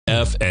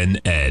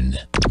TFNN,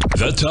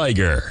 the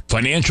Tiger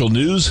Financial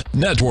News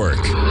Network.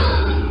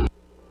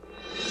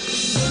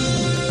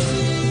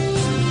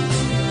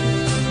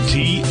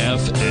 TFNN,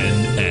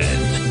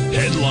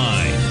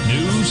 headline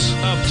news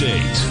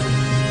update.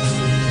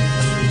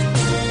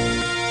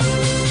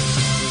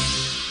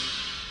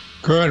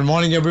 Good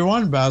morning,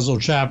 everyone. Basil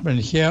Chapman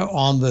here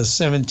on the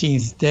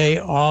 17th day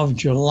of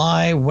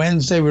July.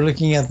 Wednesday, we're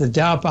looking at the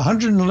Dow up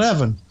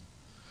 111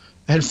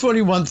 at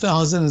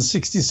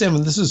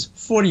 41,067. This is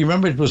 40.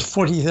 Remember, it was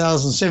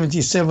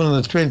 40,077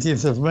 on the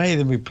 20th of May.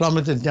 Then we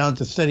plummeted down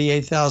to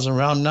 38,000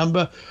 round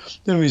number.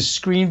 Then we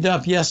screamed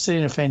up yesterday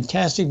in a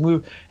fantastic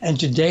move. And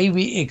today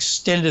we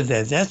extended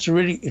that. That's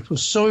really, it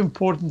was so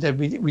important that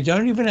we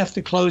don't even have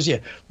to close here.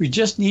 We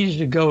just needed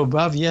to go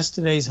above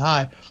yesterday's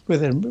high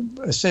with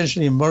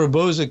essentially a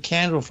Moroboza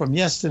candle from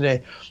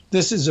yesterday.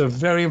 This is a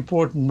very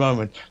important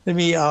moment.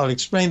 I'll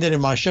explain that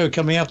in my show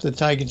coming up, the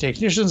Tiger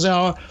Technicians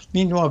Hour.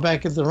 Meanwhile,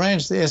 back at the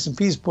ranch, the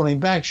S&P is pulling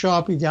back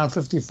sharply, down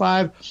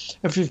 55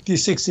 at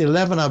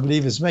 56.11. I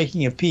believe is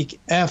making a peak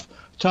F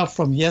top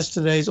from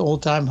yesterday's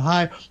all-time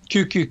high.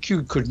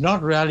 QQQ could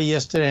not rally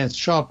yesterday and it's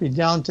sharply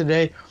down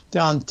today,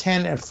 down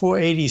 10 at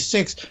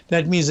 486.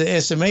 That means the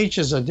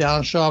SMHs are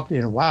down sharply,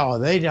 and wow, are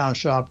they down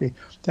sharply?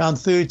 Down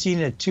 13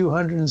 at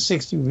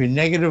 260. We've been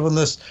negative on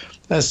this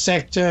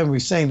sector, and we're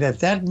saying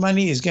that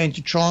money is going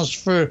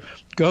to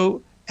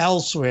go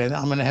elsewhere. And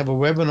I'm going to have a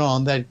webinar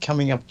on that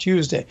coming up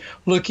Tuesday.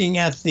 Looking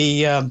at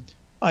the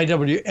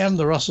IWM,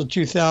 the Russell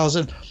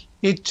 2000,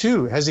 it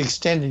too has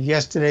extended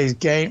yesterday's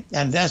gain,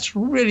 and that's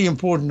really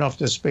important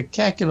after a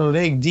spectacular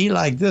leg D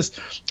like this,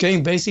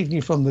 going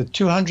basically from the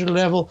 200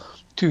 level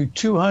to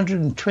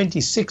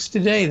 226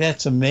 today.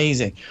 That's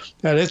amazing.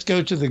 Now let's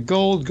go to the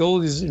gold.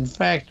 Gold is in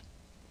fact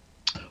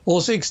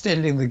also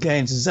extending the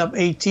gains. It's up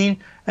 18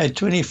 at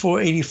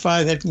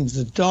 24.85. That means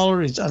the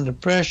dollar is under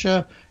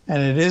pressure,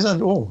 and it is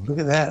under, oh, look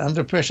at that,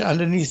 under pressure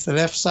underneath the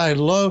left side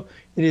low.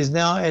 It is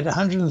now at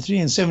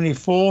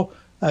 103.74.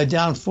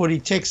 Down 40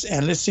 ticks.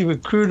 And let's see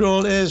what crude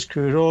oil is.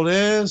 Crude oil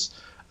is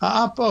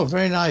up. Oh,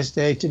 very nice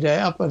day today.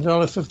 Up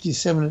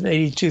 $1.57 at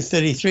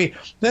 82.33.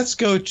 Let's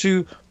go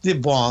to the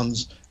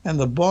bonds. And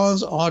the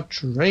bonds are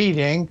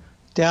trading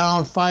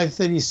down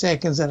 530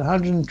 seconds at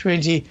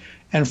 120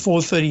 and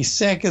 430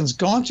 seconds.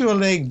 Gone to a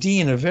leg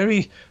D in a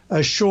very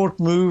short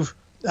move.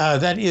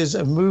 That is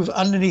a move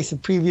underneath the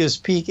previous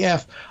peak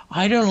F.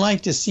 I don't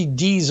like to see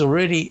Ds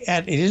already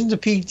it isn't a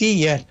peak D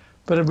yet.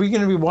 But we're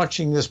going to be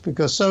watching this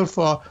because so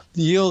far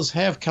the yields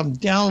have come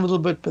down a little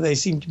bit, but they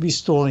seem to be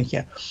stalling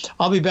here.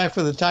 I'll be back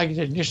for the Tiger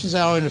Technicians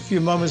Hour in a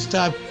few moments'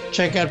 time.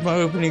 Check out my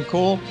opening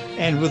call.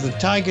 And with the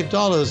Tiger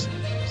Dollars,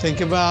 think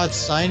about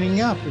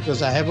signing up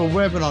because I have a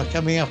webinar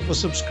coming up for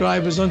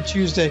subscribers on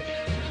Tuesday.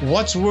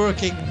 What's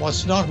working?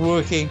 What's not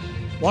working?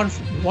 What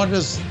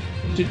does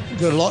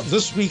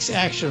this week's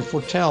action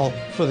foretell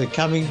for the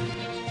coming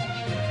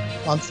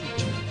month?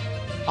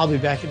 I'll be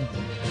back in a minute.